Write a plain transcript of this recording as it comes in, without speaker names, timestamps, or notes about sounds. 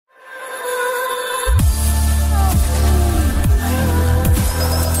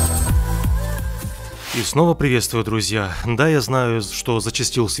И снова приветствую, друзья. Да, я знаю, что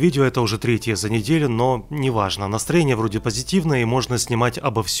зачастил с видео, это уже третье за неделю, но неважно. Настроение вроде позитивное и можно снимать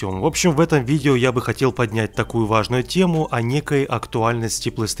обо всем. В общем, в этом видео я бы хотел поднять такую важную тему о некой актуальности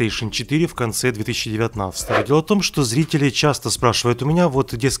PlayStation 4 в конце 2019. Дело в том, что зрители часто спрашивают у меня,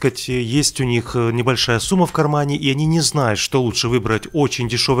 вот, дескать, есть у них небольшая сумма в кармане, и они не знают, что лучше выбрать: очень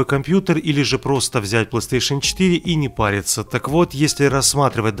дешевый компьютер или же просто взять PlayStation 4 и не париться. Так вот, если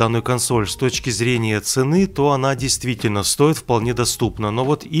рассматривать данную консоль с точки зрения цены, то она действительно стоит вполне доступно, но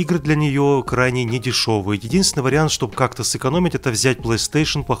вот игры для нее крайне недешевые. Единственный вариант, чтобы как-то сэкономить, это взять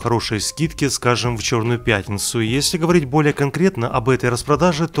PlayStation по хорошей скидке, скажем, в Черную пятницу. Если говорить более конкретно об этой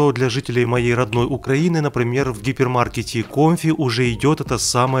распродаже, то для жителей моей родной Украины, например, в гипермаркете Комфи уже идет эта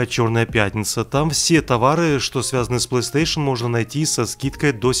самая Черная пятница. Там все товары, что связаны с PlayStation, можно найти со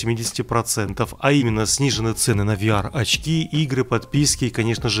скидкой до 70%, а именно снижены цены на VR, очки, игры, подписки и,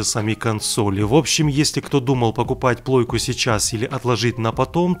 конечно же, сами консоли. В общем, если кто думал покупать плойку сейчас или отложить на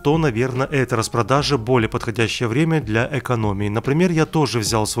потом, то, наверное, эта распродажа более подходящее время для экономии. Например, я тоже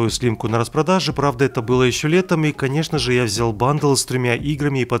взял свою слимку на распродаже, правда, это было еще летом, и, конечно же, я взял бандл с 3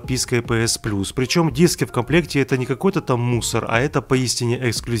 играми и подпиской PS+. Причем диски в комплекте это не какой-то там мусор, а это поистине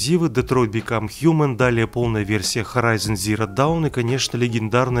эксклюзивы: Detroit Become Human, далее полная версия Horizon Zero Dawn и, конечно,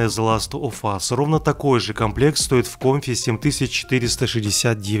 легендарная The Last of Us. Ровно такой же комплект стоит в Комфи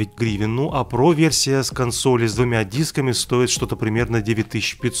 7469 гривен, ну а Pro версия с консоли с 2 дисками стоит что-то примерно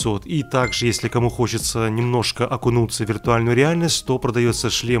 9500. И также, если кому хочется немножко окунуться в виртуальную реальность, то продается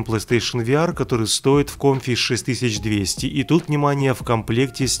шлем PlayStation VR, который стоит в Комфи 6200. И тут, внимание, в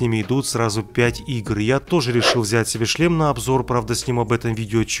комплекте с ними идут сразу 5 игр. Я тоже решил взять себе шлем на обзор, правда, сниму об этом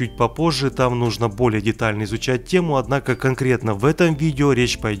видео чуть попозже, там нужно более детально изучать тему, однако конкретно в этом видео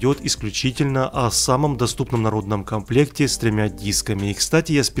речь пойдет исключительно о самом доступном народном комплекте с 3 дисками. И,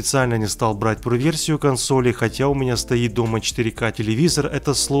 кстати, я специально не стал брать Pro версию консоли, хотя у меня стоит дома 4К телевизор.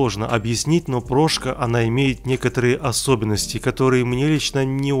 Это сложно объяснить, но прошка, она имеет некоторые особенности, которые мне лично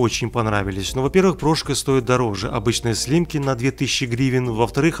не очень понравились. Ну, во-первых, прошка стоит дороже обычной слимки на 2000 гривен,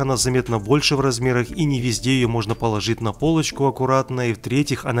 во-вторых, она заметно больше в размерах и не везде ее можно положить на полочку аккуратно, и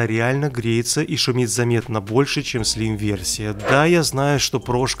в-третьих, она реально греется и шумит заметно больше, чем Slim версия. Да, я знаю, что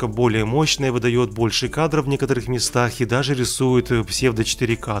прошка более мощная, выдает больше кадров в некоторых местах и даже рисует псевдо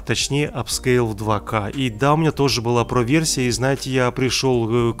 4К, точнее upscale в 2К. И да, у меня тоже была Pro версия, и знаете, я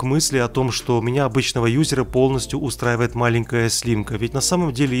пришел к мысли о том, что меня, обычного юзера, полностью устраивает маленькая слимка. Ведь на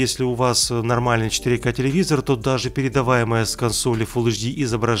самом деле, если у вас нормальный 4К телевизор, то даже передаваемое с консоли Full HD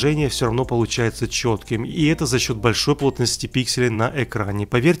изображение все равно получается четким. И это за счет большой плотности пикселей на экране.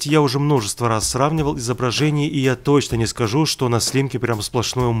 Поверьте, я уже множество раз сравнивал изображение, и я точно не скажу, что на слимке прям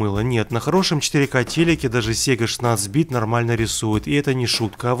сплошное мыло. Нет, на хорошем 4К телеке даже Sega 16 бит нормально рисует, и это не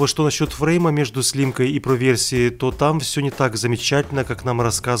шутка. А вот что насчет фрейма между слимкой и Pro версией, то там все не так замечательно, как нам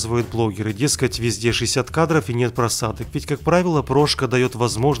рассказывают блогеры. Дескать, везде 60 кадров и нет просадок. Ведь, как правило, прошка дает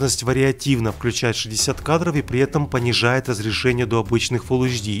возможность вариативно включать 60 кадров и при этом понижает разрешение до обычных Full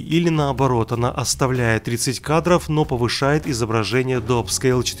HD. Или наоборот, она оставляет 30 кадров, но повышает изображение до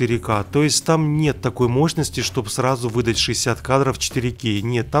Upscale 4К. То есть там нет такой мощности, чтобы сразу выдать 60 кадров 4К.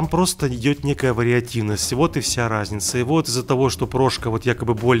 Нет, там просто идет некая вариативность. Вот и вся разница. И вот из-за того, что прошка вот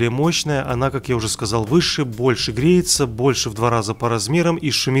якобы более мощная, она, как я уже сказал выше, больше греется, больше в 2 раза по размерам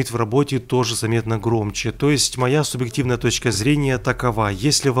и шумит в работе тоже заметно громче. То есть моя субъективная точка зрения такова: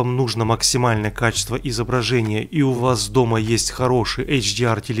 если вам нужно максимальное качество изображения и у вас дома есть хороший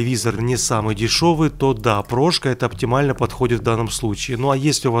HDR телевизор, не самый дешевый, то да, прошка это оптимально подходит в данном случае. Ну а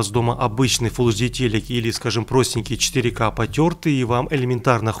если у вас дома обычный Full HD телек или, скажем, простенький 4К потертый, и вам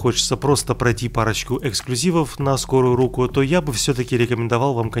элементарно хочется просто пройти парочку эксклюзивов на скорую руку, то я бы все-таки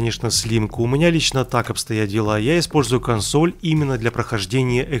рекомендовал вам, конечно, слимку. У меня лично так обстоят дела. Я использую консоль именно для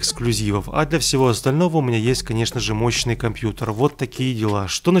прохождения эксклюзивов, а для всего остального у меня есть, конечно же, мощный компьютер. Вот такие дела.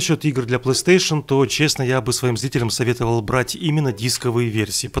 Что насчет игр для PlayStation, то, честно, я бы своим зрителям советовал брать именно дисковые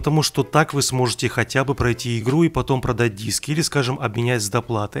версии, потому что так вы сможете хотя бы пройти игру и потом продать диск, или, скажем, обменять с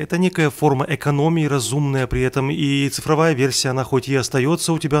доплатой. Это некая форма экономии, разумная при этом, и цифровая версия, она хоть и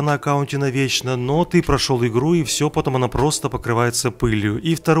остается у тебя на аккаунте навечно, но ты прошел игру и все, потом она просто покрывается пылью.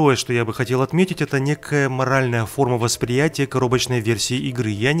 И второе, что я бы хотел отметить, это некая моральная форма восприятия коробочной версии игры.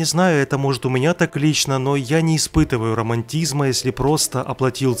 Я не знаю, это может у меня так лично, но я не испытываю романтизма, если просто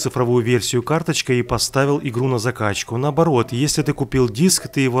оплатил цифровую версию карточкой и поставил игру на закачку. Наоборот, если ты купил диск,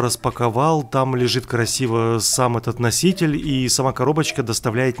 ты его распаковал, там лежит красиво сам этот носитель, и сама коробочка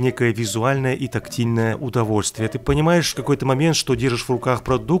доставляет некое визуальное и тактильное удовольствие. Ты понимаешь в какой-то момент, что держишь в руках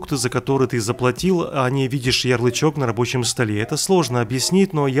продукт, за который ты заплатил, а не видишь ярлычок на рабочем столе. Это сложно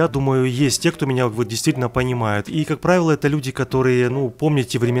объяснить, но я думаю, есть есть те, кто меня вот действительно понимают. И, как правило, это люди, которые, ну,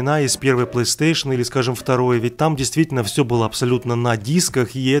 помните времена из первой PlayStation или, скажем, второй, ведь там действительно все было абсолютно на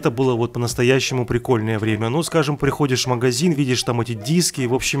дисках, и это было вот по-настоящему прикольное время. Ну, скажем, приходишь в магазин, видишь там эти диски,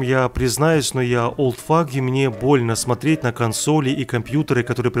 в общем, я признаюсь, но я олдфаг, и мне больно смотреть на консоли и компьютеры,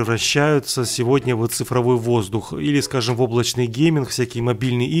 которые превращаются сегодня в цифровой воздух, или, скажем, в облачный гейминг, всякие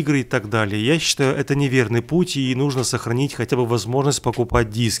мобильные игры и так далее. Я считаю, это неверный путь, и нужно сохранить хотя бы возможность покупать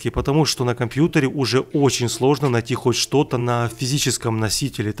диски, потому что на компьютере уже очень сложно найти хоть что-то на физическом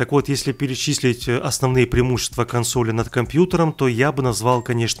носителе. Так вот, если перечислить основные преимущества консоли над компьютером, то я бы назвал,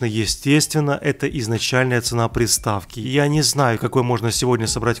 конечно, естественно, это изначальная цена приставки. Я не знаю, какой можно сегодня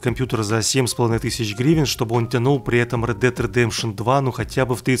собрать компьютер за 7500 гривен, чтобы он тянул при этом Red Dead Redemption 2, ну хотя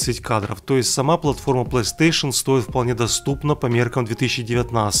бы в 30 кадров. То есть сама платформа PlayStation стоит вполне доступно по меркам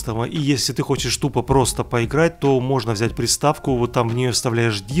 2019. И если ты хочешь тупо просто поиграть, то можно взять приставку, вот там в нее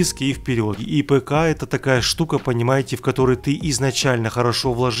вставляешь диски и вперед. И ПК это такая штука, понимаете, в которой ты изначально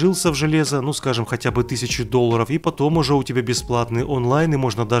хорошо вложился в железо, ну скажем, хотя бы $1000, и потом уже у тебя бесплатный онлайн, и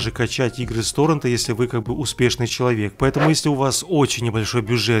можно даже качать игры с торрента, если вы как бы успешный человек. Поэтому если у вас очень небольшой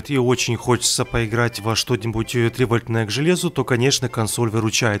бюджет и очень хочется поиграть во что-нибудь требовательное к железу, то, конечно, консоль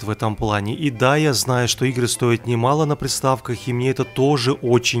выручает в этом плане. И да, я знаю, что игры стоят немало на приставках, и мне это тоже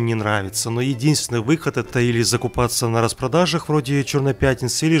очень не нравится. Но единственный выход это или закупаться на распродажах вроде Черной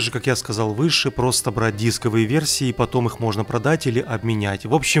Пятницы, или же, как я сказал выше, просто брать дисковые версии, и потом их можно продать или обменять.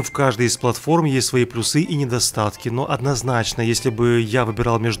 В общем, в каждой из платформ есть свои плюсы и недостатки, но однозначно, если бы я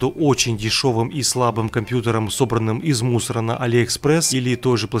выбирал между очень дешевым и слабым компьютером, собранным из мусора на AliExpress, или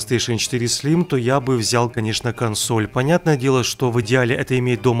той же PlayStation 4 Slim, то я бы взял, конечно, консоль. Понятное дело, что в идеале это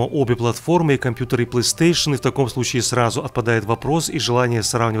иметь дома обе платформы, и компьютер, и PlayStation, и в таком случае сразу отпадает вопрос и желание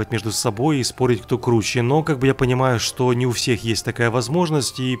сравнивать между собой и спорить, кто круче. Но как бы я понимаю, что не у всех есть такая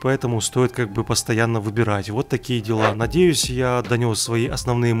возможность, и поэтому стоит как бы постоянно выбирать. Вот такие дела. Надеюсь, я донес свои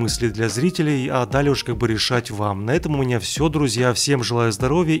основные мысли для зрителей, а далее уж как бы решать вам. На этом у меня все, друзья. Всем желаю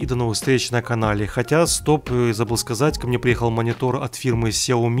здоровья и до новых встреч на канале. Хотя, стоп, забыл сказать, ко мне приехал монитор от фирмы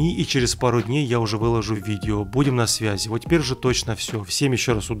Xiaomi, и через пару дней я уже выложу видео. Будем на связи. Вот теперь же точно все. Всем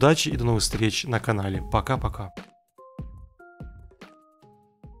еще раз удачи и до новых встреч на канале. Пока-пока.